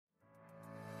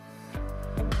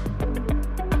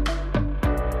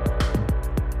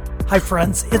Hi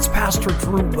friends, it's Pastor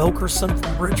Drew Wilkerson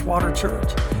from Bridgewater Church.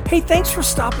 Hey, thanks for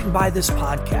stopping by this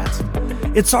podcast.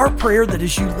 It's our prayer that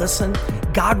as you listen,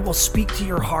 God will speak to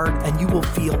your heart and you will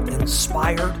feel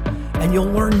inspired and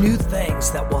you'll learn new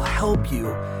things that will help you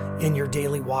in your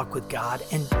daily walk with God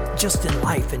and just in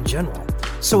life in general.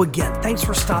 So again, thanks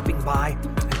for stopping by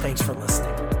and thanks for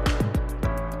listening.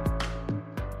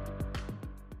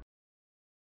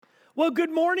 Well,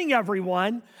 good morning,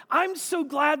 everyone. I'm so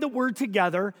glad that we're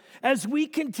together as we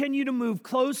continue to move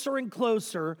closer and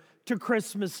closer to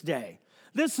Christmas Day.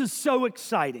 This is so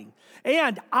exciting.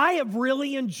 And I have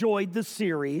really enjoyed the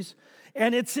series,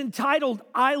 and it's entitled,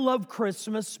 I Love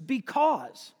Christmas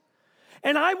Because.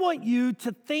 And I want you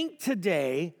to think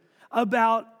today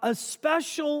about a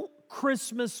special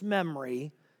Christmas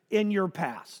memory in your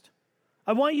past.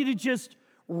 I want you to just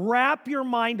wrap your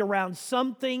mind around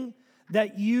something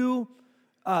that you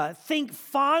think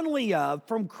fondly of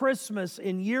from Christmas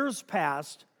in years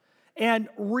past and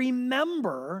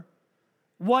remember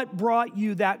what brought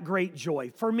you that great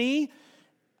joy. For me,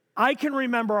 I can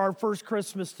remember our first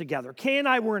Christmas together. Kay and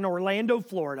I were in Orlando,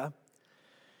 Florida,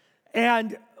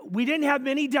 and we didn't have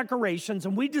many decorations,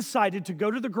 and we decided to go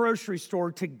to the grocery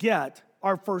store to get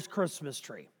our first Christmas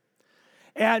tree.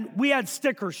 And we had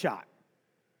sticker shock.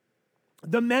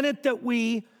 The minute that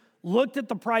we looked at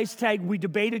the price tag, we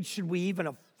debated, should we even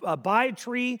buy a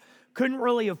tree? Couldn't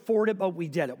really afford it, but we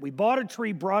did it. We bought a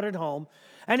tree, brought it home,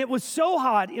 and it was so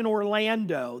hot in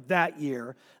Orlando that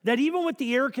year that even with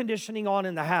the air conditioning on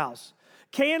in the house,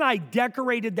 Kay and I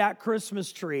decorated that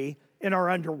Christmas tree in our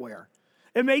underwear.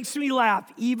 It makes me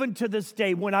laugh even to this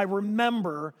day when I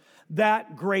remember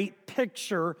that great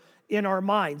picture in our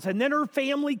minds. And then her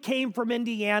family came from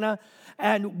Indiana,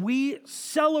 and we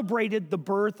celebrated the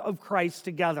birth of Christ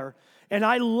together. And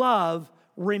I love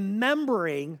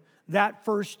remembering that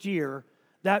first year,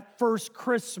 that first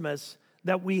Christmas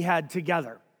that we had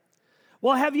together.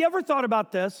 Well, have you ever thought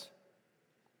about this?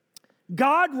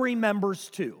 God remembers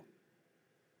too.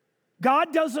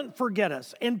 God doesn't forget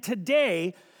us. And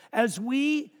today, as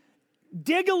we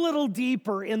dig a little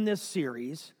deeper in this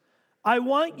series, I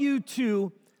want you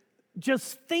to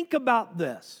just think about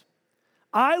this.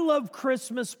 I love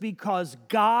Christmas because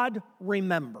God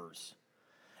remembers.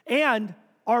 And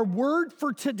our word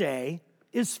for today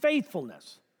is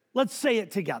faithfulness. Let's say it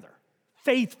together.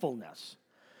 Faithfulness.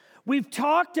 We've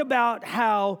talked about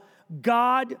how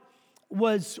God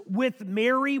was with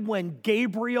Mary when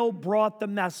Gabriel brought the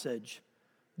message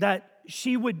that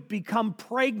she would become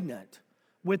pregnant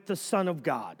with the Son of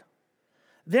God.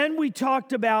 Then we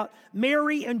talked about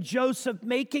Mary and Joseph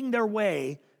making their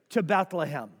way to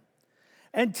Bethlehem.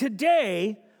 And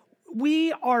today,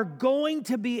 we are going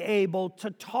to be able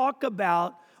to talk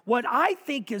about what I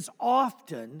think is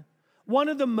often one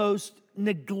of the most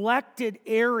neglected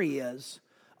areas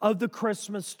of the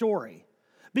Christmas story.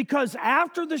 Because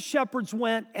after the shepherds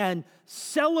went and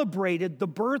celebrated the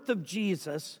birth of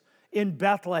Jesus in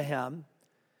Bethlehem,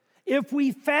 if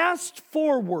we fast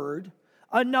forward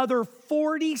another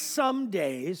 40-some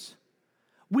days,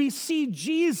 we see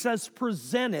Jesus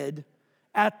presented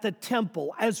at the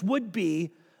temple, as would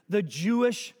be the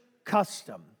Jewish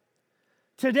custom.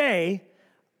 Today,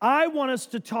 I want us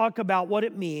to talk about what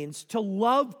it means to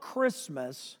love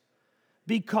Christmas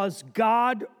because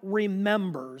God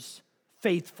remembers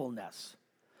faithfulness.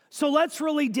 So let's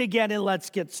really dig in and let's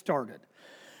get started.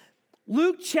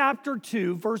 Luke chapter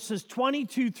 2, verses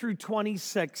 22 through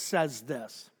 26 says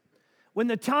this. When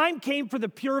the time came for the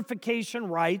purification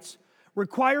rites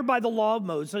required by the law of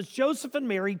Moses, Joseph and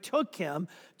Mary took him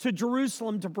to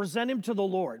Jerusalem to present him to the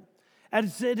Lord,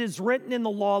 as it is written in the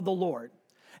law of the Lord.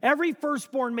 Every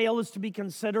firstborn male is to be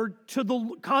considered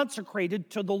consecrated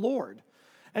to the Lord,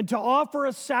 and to offer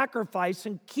a sacrifice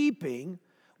in keeping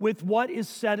with what is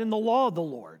said in the law of the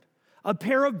Lord, a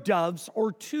pair of doves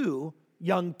or 2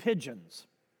 young pigeons.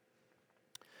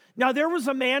 Now there was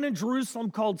a man in Jerusalem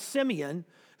called Simeon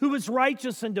who was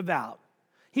righteous and devout.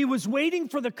 He was waiting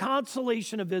for the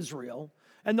consolation of Israel,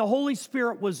 and the Holy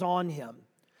Spirit was on him.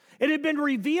 It had been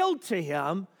revealed to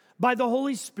him by the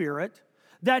Holy Spirit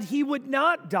that he would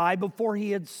not die before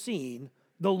he had seen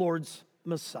the Lord's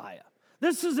Messiah.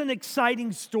 This is an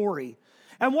exciting story.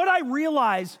 And what I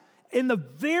realize in the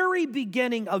very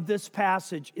beginning of this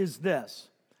passage is this.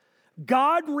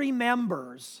 God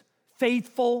remembers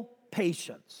faithful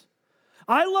patience.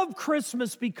 I love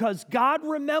Christmas because God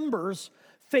remembers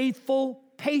faithful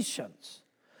patience.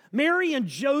 Mary and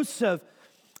Joseph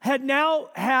had now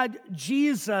had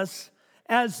Jesus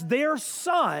as their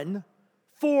son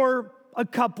for a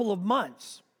couple of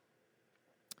months.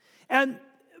 And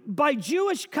by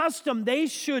Jewish custom, they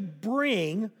should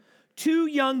bring 2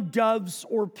 young doves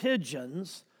or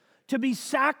pigeons to be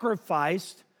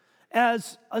sacrificed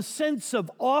as a sense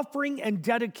of offering and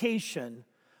dedication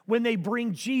when they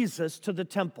bring Jesus to the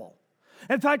temple.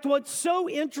 In fact, what's so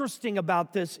interesting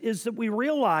about this is that we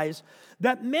realize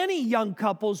that many young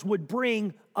couples would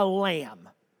bring a lamb.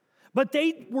 But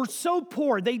they were so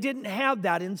poor, they didn't have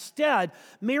that. Instead,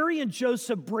 Mary and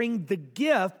Joseph bring the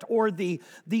gift or the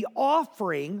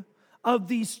offering of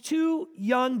these 2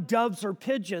 young doves or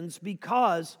pigeons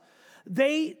because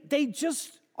they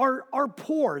just are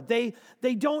poor. They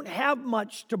don't have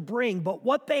much to bring, but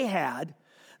what they had,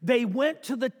 they went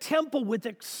to the temple with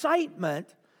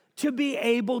excitement to be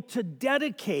able to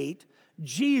dedicate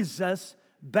Jesus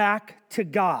back to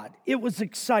God. It was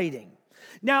exciting.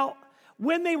 Now,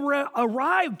 when they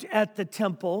arrived at the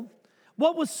temple,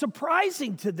 what was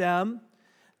surprising to them,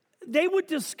 they would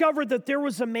discover that there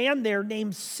was a man there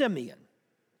named Simeon.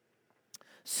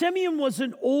 Simeon was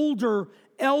an older,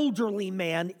 elderly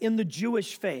man in the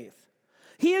Jewish faith.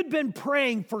 He had been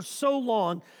praying for so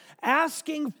long,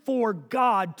 asking for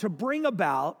God to bring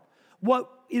about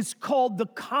what is called the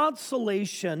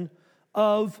consolation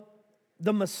of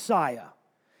the Messiah.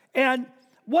 And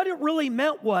what it really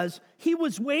meant was he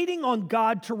was waiting on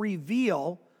God to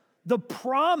reveal the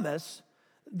promise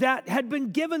that had been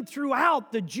given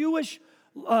throughout the Jewish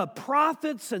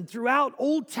prophets and throughout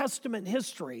Old Testament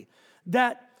history,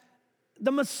 that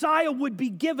the Messiah would be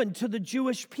given to the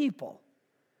Jewish people.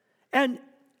 And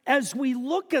as we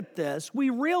look at this, we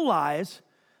realize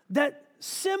that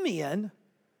Simeon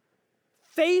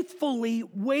faithfully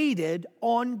waited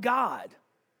on God.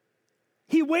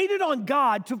 He waited on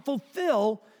God to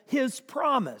fulfill his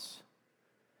promise.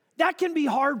 That can be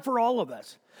hard for all of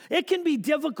us. It can be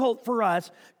difficult for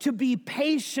us to be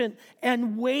patient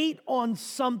and wait on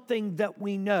something that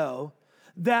we know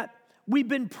that we've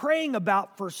been praying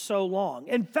about for so long.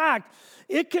 In fact,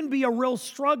 it can be a real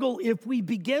struggle if we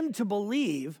begin to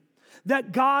believe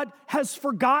that God has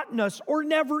forgotten us or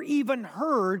never even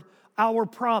heard our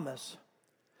promise.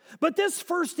 But this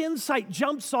first insight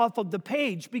jumps off of the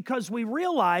page because we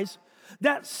realize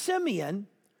that Simeon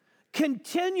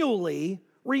continually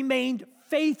remained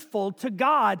faithful to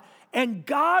God, and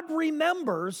God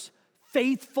remembers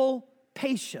faithful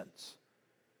patience.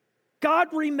 God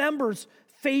remembers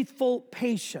faithful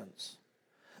patience.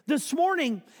 This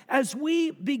morning, as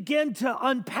we begin to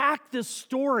unpack this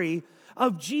story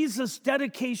of Jesus'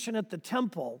 dedication at the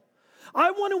temple,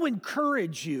 I want to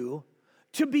encourage you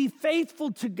to be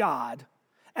faithful to God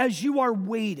as you are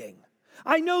waiting.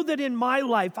 I know that in my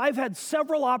life, I've had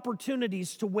several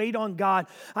opportunities to wait on God.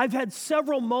 I've had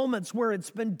several moments where it's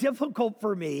been difficult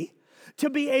for me to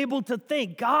be able to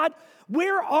think, God,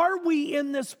 where are we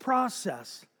in this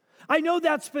process? I know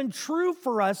that's been true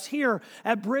for us here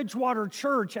at Bridgewater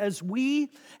Church as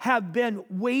we have been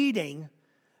waiting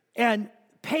and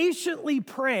patiently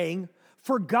praying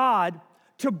for God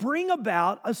to bring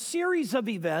about a series of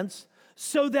events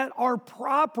so that our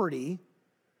property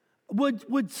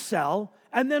would sell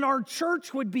and then our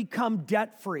church would become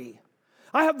debt-free.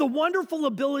 I have the wonderful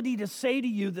ability to say to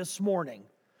you this morning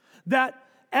that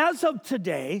as of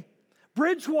today,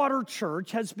 Bridgewater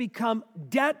Church has become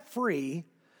debt-free,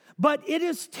 but it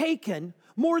has taken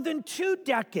more than 2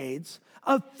 decades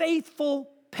of faithful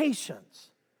patience.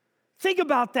 Think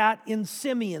about that in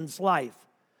Simeon's life.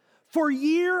 For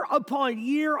year upon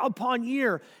year upon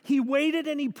year, he waited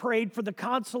and he prayed for the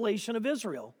consolation of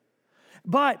Israel.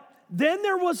 But then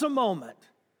there was a moment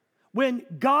when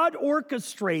God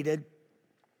orchestrated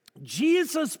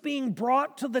Jesus being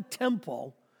brought to the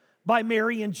temple by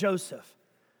Mary and Joseph.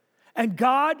 And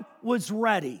God was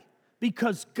ready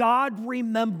because God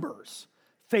remembers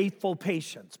faithful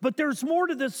patience. But there's more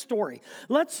to this story.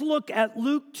 Let's look at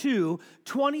Luke 2,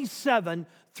 27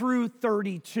 through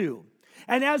 32.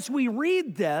 And as we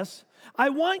read this, I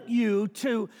want you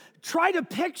to try to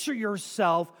picture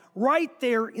yourself right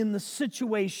there in the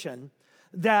situation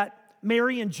that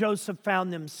Mary and Joseph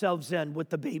found themselves in with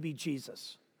the baby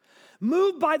Jesus.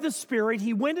 Moved by the Spirit,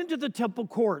 he went into the temple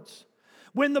courts.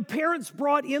 When the parents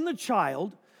brought in the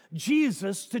child,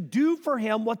 Jesus, to do for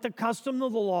him what the custom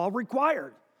of the law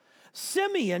required,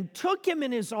 Simeon took him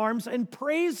in his arms and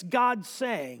praised God,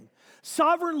 saying,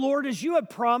 Sovereign Lord, as you have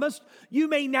promised, you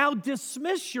may now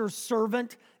dismiss your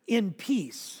servant in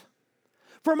peace.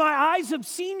 For my eyes have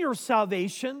seen your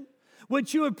salvation,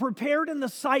 which you have prepared in the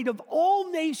sight of all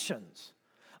nations,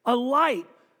 a light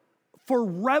for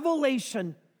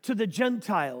revelation to the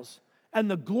Gentiles and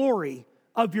the glory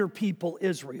of your people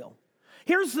Israel.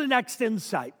 Here's the next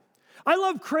insight. I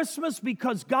love Christmas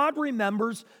because God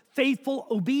remembers faithful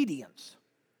obedience.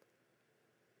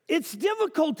 It's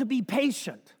difficult to be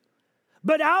patient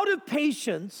But out of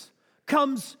patience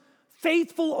comes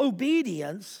faithful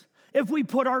obedience if we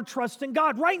put our trust in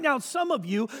God. Right now, some of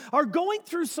you are going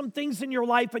through some things in your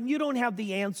life and you don't have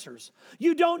the answers.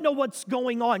 You don't know what's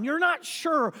going on. You're not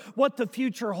sure what the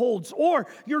future holds, or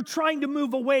you're trying to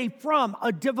move away from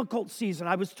a difficult season.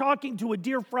 I was talking to a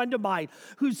dear friend of mine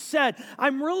who said,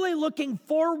 I'm really looking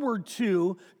forward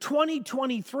to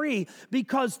 2023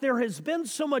 because there has been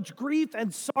so much grief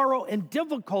and sorrow and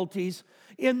difficulties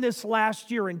in this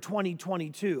last year in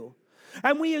 2022.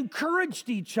 And we encouraged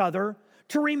each other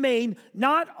to remain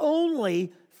not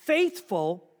only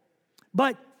faithful,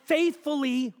 but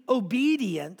faithfully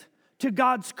obedient to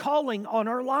God's calling on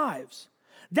our lives.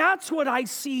 That's what I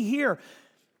see here.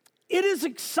 It is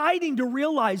exciting to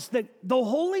realize that the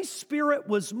Holy Spirit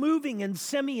was moving in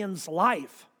Simeon's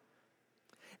life.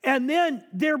 And then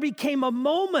there became a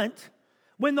moment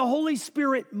when the Holy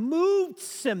Spirit moved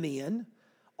Simeon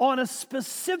on a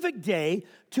specific day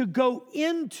to go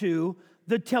into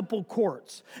the temple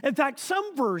courts. In fact,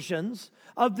 some versions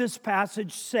of this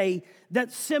passage say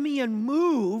that Simeon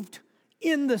moved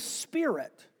in the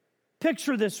Spirit.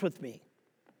 Picture this with me.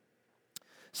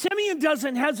 Simeon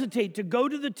doesn't hesitate to go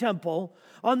to the temple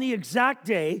on the exact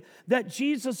day that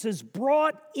Jesus is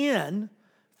brought in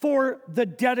for the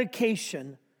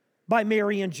dedication by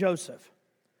Mary and Joseph.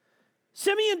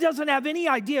 Simeon doesn't have any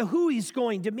idea who he's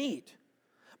going to meet,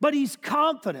 but he's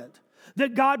confident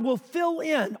that God will fill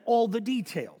in all the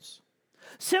details.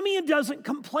 Simeon doesn't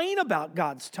complain about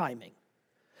God's timing.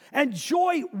 And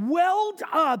joy welled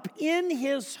up in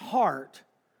his heart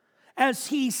as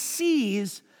he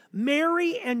sees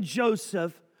Mary and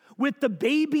Joseph with the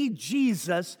baby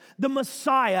Jesus, the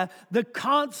Messiah, the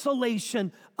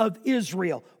consolation of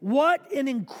Israel. What an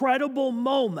incredible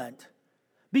moment,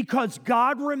 because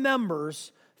God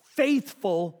remembers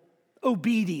faithful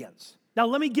obedience. Now,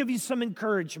 let me give you some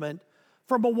encouragement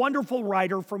from a wonderful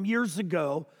writer from years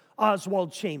ago,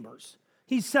 Oswald Chambers.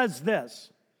 He says this: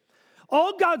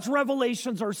 all God's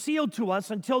revelations are sealed to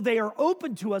us until they are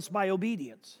opened to us by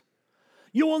obedience.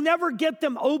 You will never get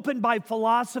them opened by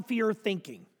philosophy or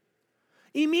thinking.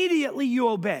 Immediately you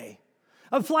obey.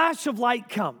 A flash of light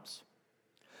comes.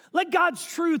 Let God's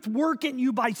truth work in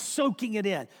you by soaking it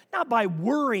in, not by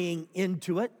worrying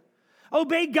into it.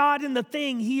 Obey God in the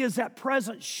thing He is at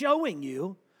present showing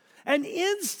you, and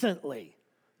instantly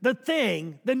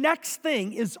the next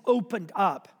thing is opened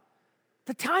up.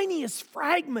 The tiniest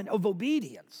fragment of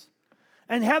obedience.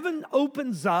 And heaven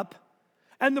opens up,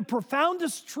 and the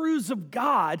profoundest truths of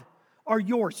God are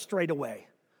yours straight away.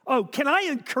 Oh, can I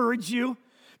encourage you?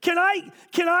 Can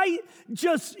I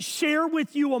just share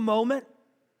with you a moment?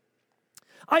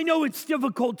 I know it's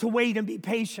difficult to wait and be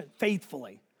patient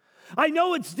faithfully. I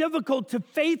know it's difficult to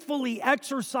faithfully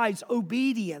exercise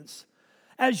obedience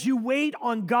as you wait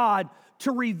on God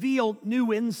to reveal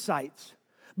new insights.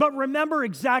 But remember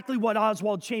exactly what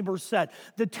Oswald Chambers said.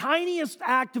 The tiniest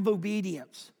act of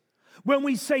obedience, when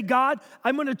we say, God,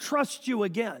 I'm going to trust you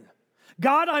again.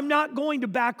 God, I'm not going to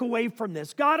back away from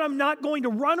this. God, I'm not going to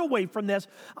run away from this.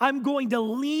 I'm going to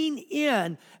lean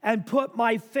in and put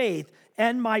my faith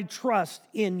and my trust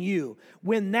in you.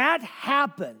 When that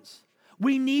happens,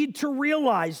 we need to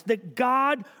realize that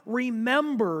God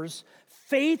remembers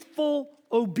faithful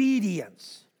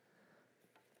obedience.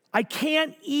 I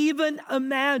can't even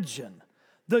imagine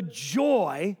the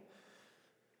joy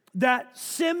that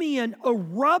Simeon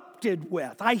erupted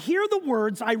with. I hear the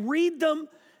words, I read them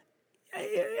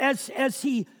as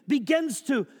he begins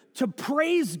to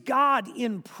praise God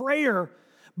in prayer,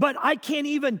 but I can't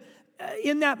even,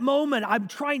 in that moment, I'm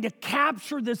trying to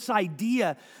capture this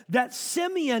idea that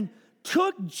Simeon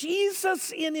took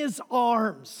Jesus in his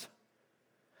arms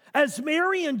as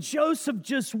Mary and Joseph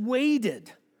just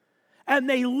waited, and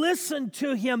they listened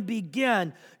to him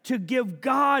begin to give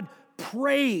God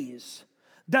praise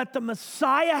that the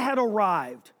Messiah had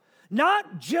arrived,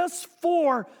 not just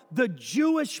for the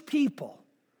Jewish people,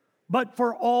 but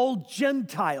for all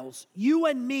Gentiles, you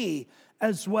and me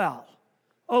as well.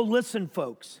 Oh, listen,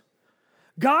 folks.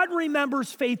 God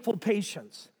remembers faithful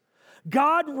patience.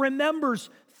 God remembers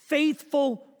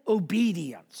faithful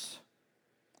obedience.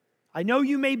 I know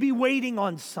you may be waiting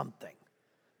on something,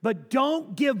 but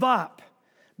don't give up,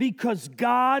 because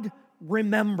God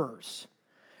remembers.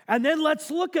 And then let's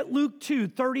look at Luke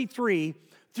 2:33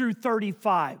 through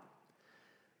 35.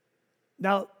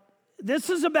 Now, this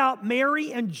is about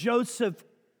Mary and Joseph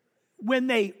when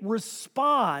they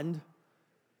respond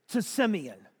to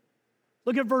Simeon.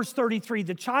 Look at verse 33.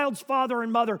 The child's father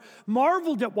and mother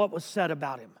marveled at what was said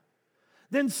about him.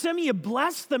 Then Simeon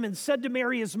blessed them and said to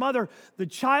Mary, his mother, the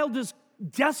child is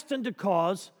destined to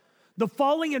cause the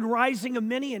falling and rising of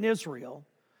many in Israel,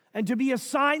 and to be a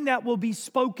sign that will be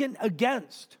spoken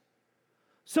against,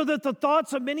 so that the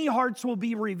thoughts of many hearts will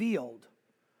be revealed,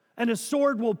 and a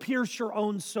sword will pierce your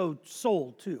own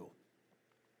soul too.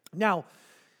 Now,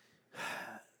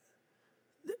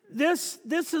 this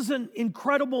is an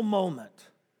incredible moment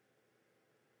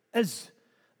as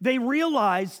they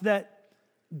realize that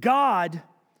God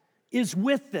is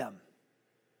with them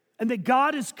and that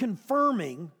God is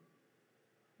confirming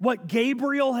what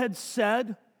Gabriel had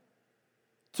said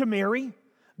to Mary.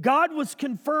 God was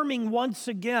confirming once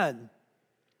again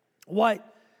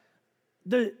what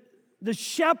the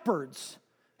shepherds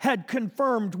had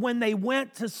confirmed when they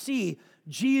went to see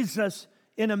Jesus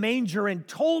in a manger and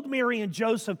told Mary and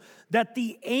Joseph that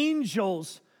the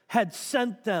angels had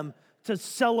sent them to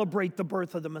celebrate the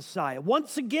birth of the Messiah.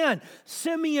 Once again,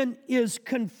 Simeon is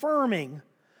confirming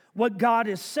what God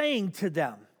is saying to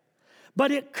them.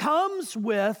 But it comes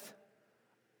with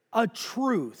a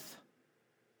truth.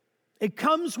 It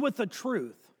comes with a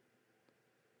truth.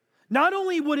 Not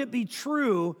only would it be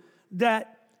true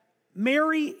that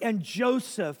Mary and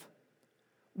Joseph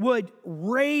would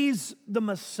raise the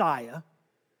Messiah,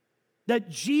 that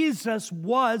Jesus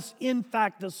was in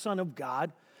fact the Son of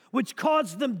God, which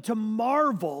caused them to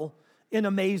marvel in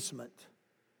amazement.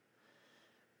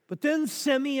 But then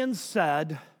Simeon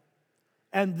said,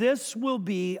 and this will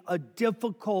be a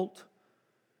difficult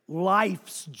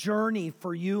life's journey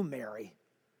for you, Mary,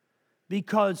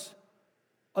 because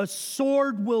a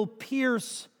sword will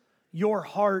pierce your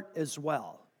heart as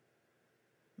well.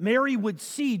 Mary would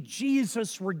see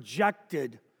Jesus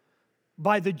rejected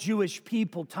by the Jewish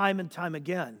people time and time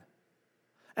again.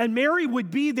 And Mary would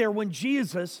be there when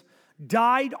Jesus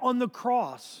died on the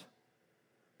cross.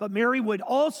 But Mary would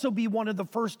also be one of the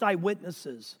first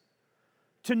eyewitnesses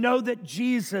to know that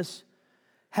Jesus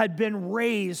had been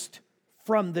raised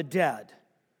from the dead.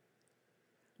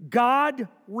 God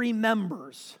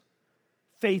remembers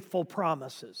faithful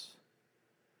promises.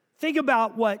 Think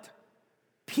about what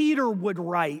Peter would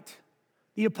write.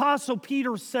 The Apostle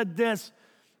Peter said this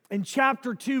in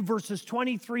chapter 2, verses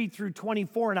 23 through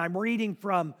 24, and I'm reading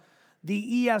from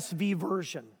the ESV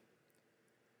version.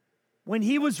 When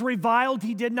he was reviled,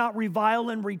 he did not revile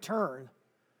in return.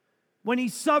 When he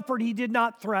suffered, he did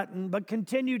not threaten, but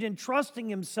continued entrusting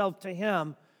himself to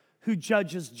him who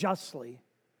judges justly.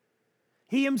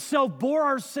 He himself bore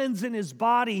our sins in his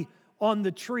body on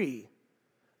the tree,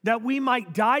 that we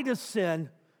might die to sin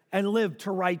and live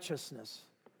to righteousness.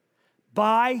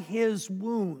 By his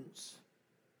wounds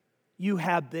you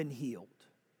have been healed.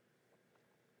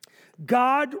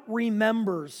 God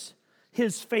remembers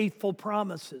his faithful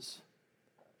promises.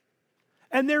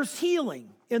 And there's healing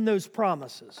in those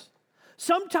promises.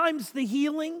 Sometimes the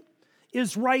healing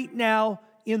is right now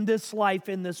in this life,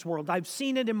 in this world. I've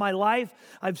seen it in my life.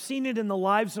 I've seen it in the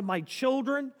lives of my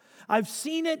children. I've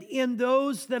seen it in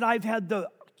those that I've had the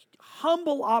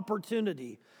humble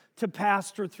opportunity to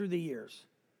pastor through the years.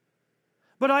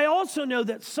 But I also know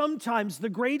that sometimes the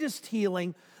greatest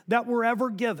healing that we're ever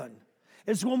given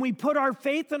is when we put our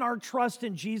faith and our trust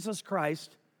in Jesus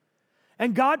Christ,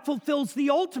 and God fulfills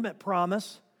the ultimate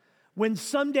promise when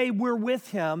someday we're with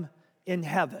him in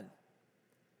heaven.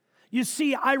 You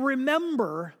see, I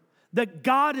remember that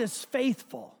God is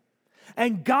faithful,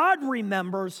 and God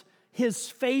remembers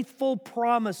his faithful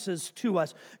promises to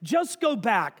us. Just go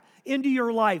back into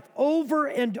your life over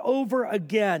and over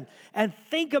again and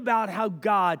think about how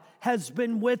God has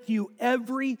been with you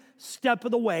every step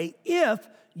of the way if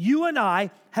you and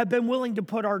I have been willing to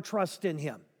put our trust in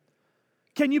him.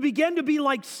 Can you begin to be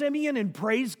like Simeon and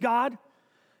praise God?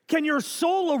 Can your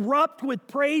soul erupt with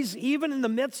praise even in the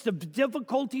midst of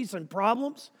difficulties and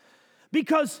problems?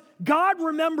 Because God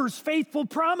remembers faithful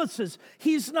promises.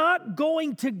 He's not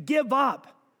going to give up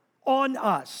on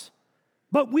us.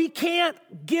 But we can't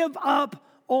give up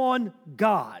on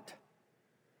God.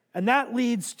 And that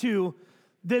leads to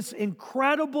this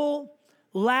incredible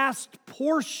last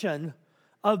portion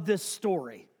of this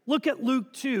story. Look at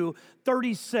Luke 2,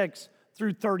 36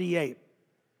 through 38.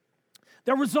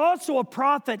 There was also a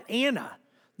prophet, Anna,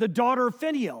 the daughter of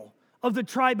Phanuel of the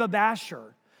tribe of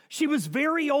Asher. She was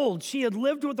very old. She had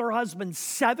lived with her husband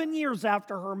 7 years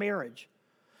after her marriage,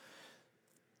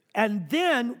 and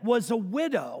then was a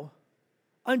widow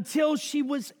until she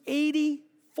was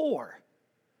 84.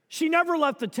 She never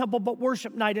left the temple but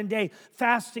worshiped night and day,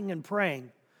 fasting and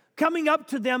praying. Coming up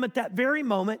to them at that very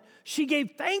moment, she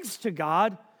gave thanks to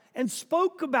God and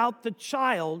spoke about the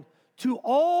child to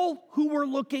all who were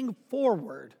looking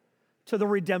forward to the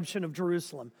redemption of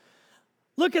Jerusalem.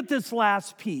 Look at this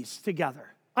last piece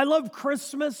together. I love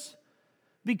Christmas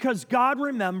because God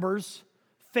remembers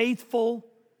faithful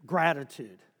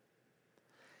gratitude.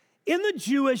 In the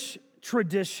Jewish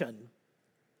tradition,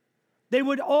 they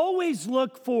would always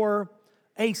look for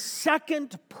a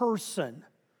second person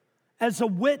as a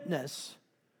witness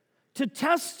to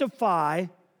testify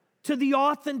to the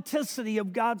authenticity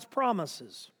of God's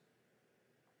promises.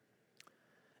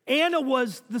 Anna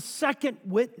was the second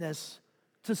witness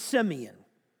to Simeon.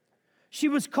 She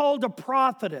was called a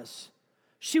prophetess.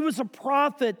 She was a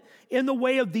prophet in the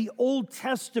way of the Old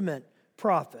Testament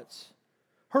prophets.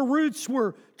 Her roots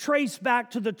were traced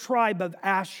back to the tribe of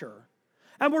Asher.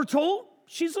 And we're told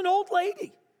she's an old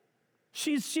lady.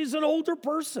 She's an older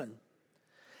person.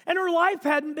 And her life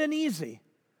hadn't been easy.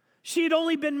 She had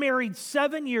only been married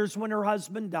 7 years when her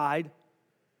husband died.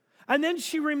 And then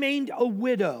she remained a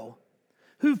widow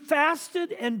who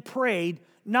fasted and prayed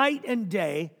night and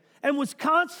day and was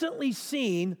constantly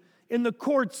seen in the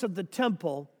courts of the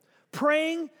temple,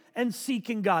 praying and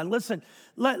seeking God. Listen,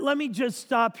 let me just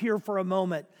stop here for a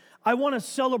moment. I want to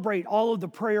celebrate all of the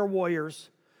prayer warriors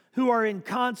who are in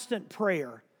constant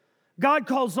prayer. God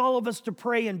calls all of us to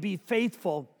pray and be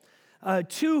faithful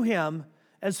to Him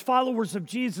as followers of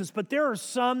Jesus, but there are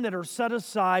some that are set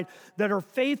aside that are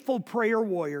faithful prayer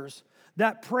warriors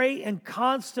that pray and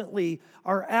constantly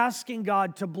are asking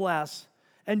God to bless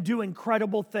and do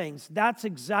incredible things. That's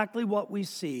exactly what we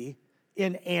see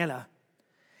in Anna.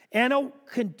 Anna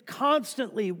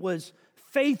constantly was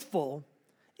faithful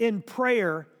in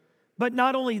prayer, but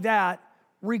not only that,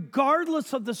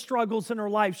 regardless of the struggles in her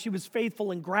life, she was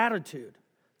faithful in gratitude.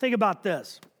 Think about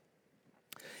this.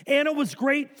 Anna was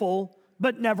grateful,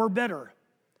 but never bitter.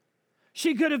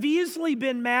 She could have easily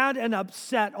been mad and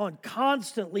upset on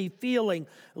constantly feeling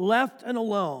left and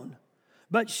alone,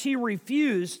 but she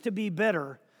refused to be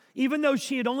bitter, even though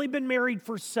she had only been married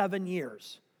for 7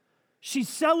 years. She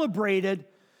celebrated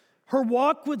her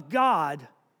walk with God,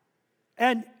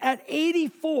 and at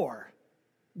 84,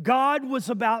 God was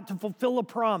about to fulfill a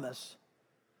promise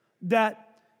that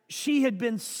she had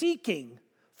been seeking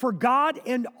for God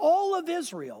and all of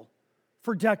Israel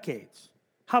for decades.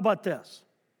 How about this?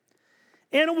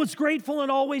 Anna was grateful and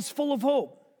always full of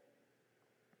hope.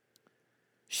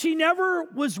 She never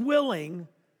was willing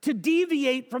to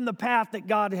deviate from the path that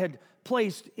God had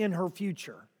placed in her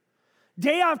future.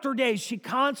 Day after day, she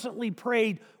constantly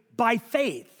prayed by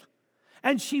faith,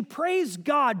 and she praised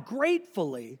God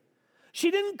gratefully.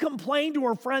 She didn't complain to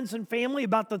her friends and family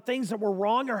about the things that were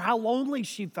wrong or how lonely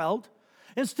she felt.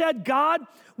 Instead, God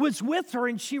was with her,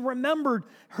 and she remembered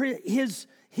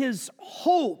his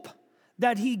hope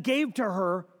that He gave to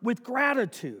her with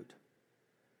gratitude.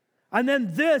 And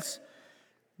then this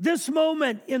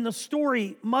moment in the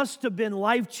story must have been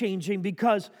life-changing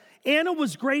because Anna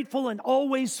was grateful and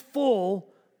always full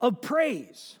of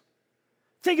praise.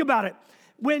 Think about it.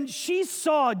 When she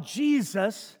saw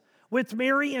Jesus with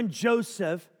Mary and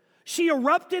Joseph, she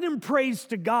erupted in praise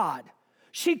to God.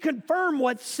 She confirmed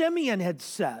what Simeon had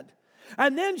said.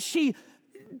 And then she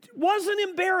wasn't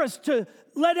embarrassed to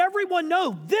let everyone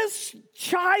know this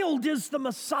child is the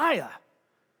Messiah.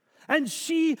 And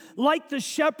she, like the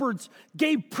shepherds,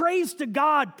 gave praise to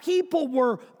God. People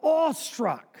were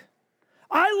awestruck.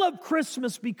 I love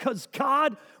Christmas because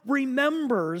God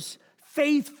remembers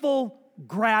faithful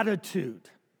gratitude.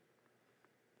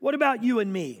 What about you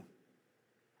and me?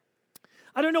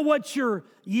 I don't know what your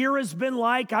year has been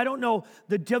like. I don't know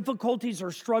the difficulties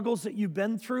or struggles that you've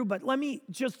been through, but let me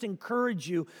just encourage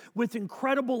you with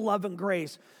incredible love and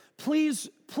grace. Please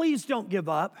don't give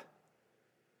up.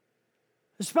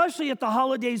 Especially at the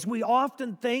holidays, we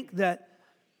often think that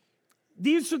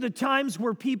these are the times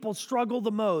where people struggle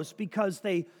the most because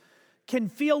they can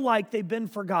feel like they've been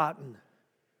forgotten.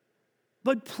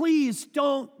 But please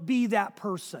don't be that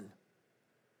person.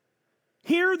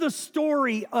 Hear the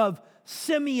story of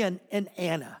Simeon and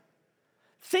Anna.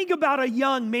 Think about a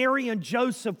young Mary and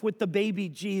Joseph with the baby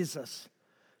Jesus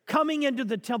coming into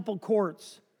the temple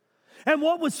courts. And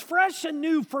what was fresh and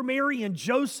new for Mary and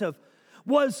Joseph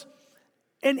was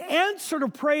an answer to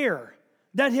prayer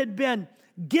that had been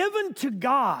given to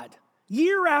God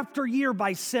year after year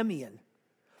by Simeon.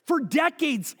 For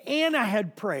decades, Anna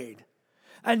had prayed.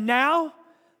 And now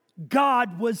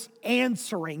God was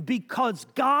answering because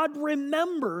God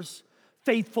remembers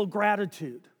faithful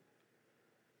gratitude.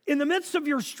 In the midst of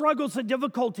your struggles and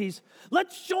difficulties,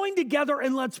 let's join together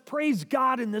and let's praise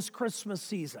God in this Christmas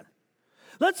season.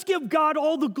 Let's give God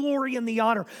all the glory and the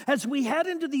honor as we head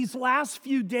into these last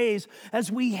few days,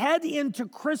 as we head into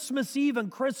Christmas Eve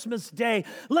and Christmas Day.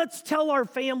 Let's tell our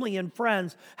family and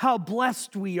friends how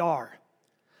blessed we are.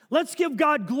 Let's give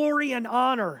God glory and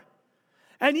honor.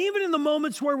 And even in the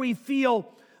moments where we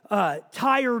feel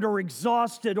tired or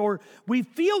exhausted, or we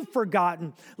feel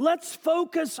forgotten, let's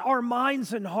focus our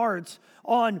minds and hearts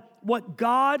on what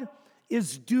God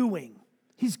is doing.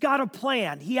 He's got a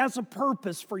plan. He has a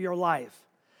purpose for your life.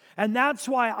 And that's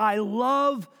why I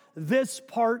love this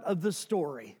part of the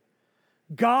story.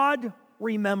 God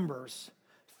remembers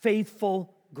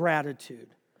faithful gratitude.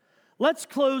 Let's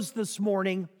close this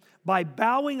morning by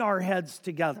bowing our heads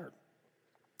together.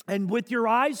 And with your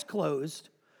eyes closed,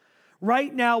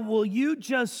 right now, will you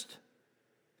just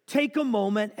take a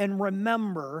moment and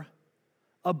remember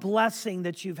a blessing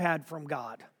that you've had from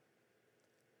God?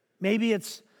 Maybe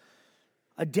it's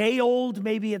a day old,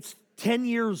 maybe it's 10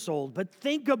 years old, but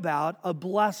think about a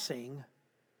blessing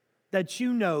that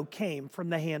you know came from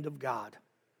the hand of God.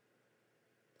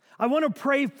 I want to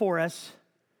pray for us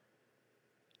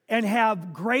and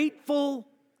have grateful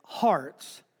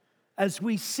hearts as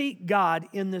we seek God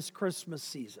in this Christmas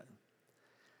season.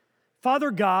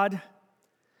 Father God,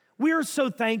 we are so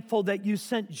thankful that you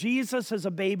sent Jesus as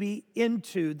a baby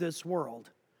into this world.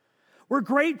 We're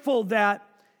grateful that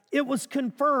it was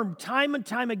confirmed time and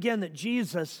time again that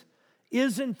Jesus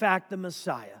is in fact the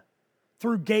Messiah.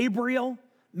 Through Gabriel,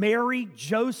 Mary,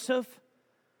 Joseph,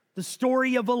 the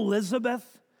story of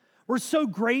Elizabeth. We're so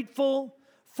grateful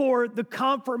for the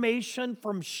confirmation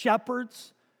from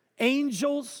shepherds,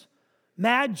 angels,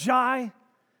 magi,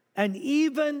 and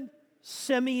even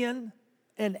Simeon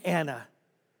and Anna.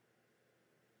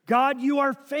 God, you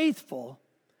are faithful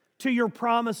to your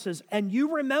promises, and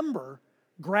you remember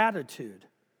gratitude.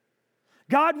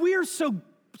 God, we are so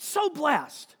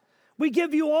blessed. We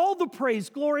give you all the praise,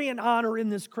 glory, and honor in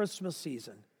this Christmas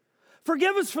season.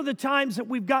 Forgive us for the times that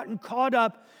we've gotten caught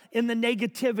up in the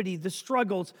negativity, the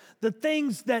struggles, the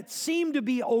things that seem to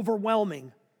be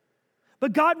overwhelming.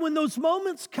 But God, when those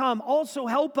moments come, also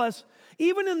help us,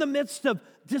 even in the midst of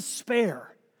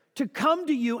despair, to come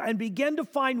to you and begin to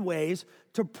find ways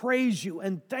to praise you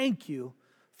and thank you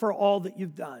for all that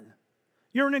you've done.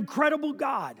 You're an incredible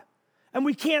God, and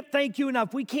we can't thank you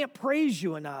enough. We can't praise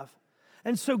you enough.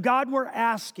 And so, God, we're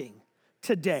asking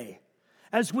today,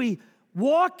 as we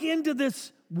walk into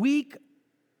this week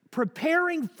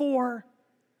preparing for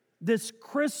this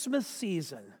Christmas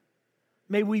season,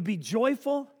 may we be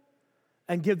joyful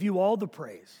and give you all the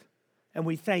praise. And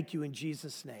we thank you in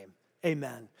Jesus' name.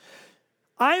 Amen.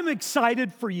 I am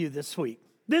excited for you this week.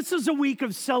 This is a week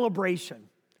of celebration.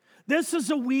 This is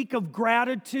a week of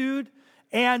gratitude.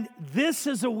 And this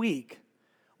is a week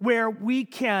where we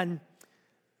can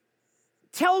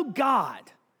tell God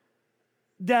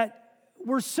that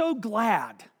we're so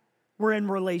glad we're in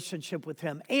relationship with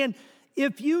him. And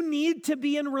if you need to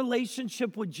be in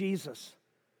relationship with Jesus,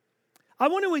 I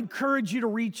want to encourage you to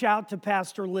reach out to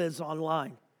Pastor Liz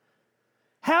online.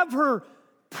 Have her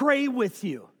pray with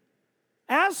you.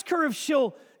 Ask her if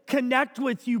she'll connect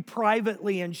with you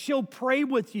privately, and she'll pray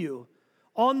with you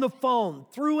on the phone,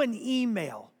 through an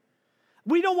email.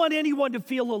 We don't want anyone to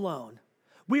feel alone.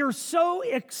 We are so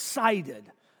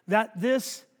excited that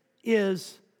this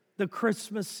is the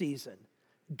Christmas season.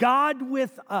 God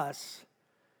with us.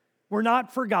 We're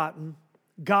not forgotten.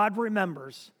 God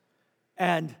remembers,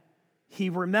 and he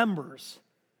remembers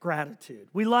gratitude.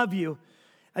 We love you.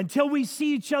 Until we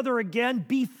see each other again,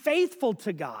 be faithful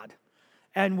to God,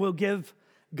 and we'll give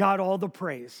God all the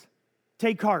praise.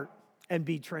 Take heart and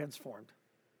be transformed.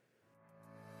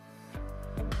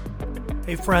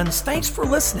 Hey friends, thanks for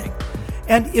listening.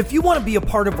 And if you want to be a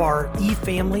part of our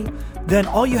e-family, then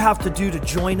all you have to do to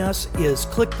join us is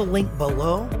click the link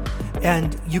below,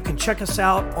 and you can check us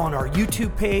out on our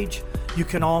YouTube page. You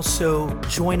can also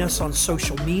join us on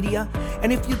social media.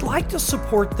 And if you'd like to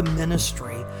support the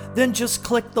ministry, then just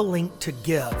click the link to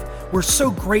give. We're so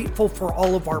grateful for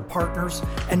all of our partners,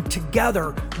 and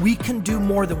together we can do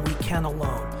more than we can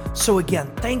alone. So again,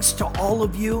 thanks to all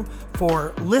of you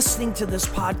for listening to this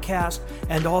podcast,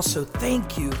 and also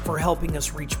thank you for helping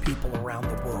us reach people around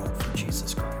the world for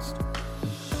Jesus Christ.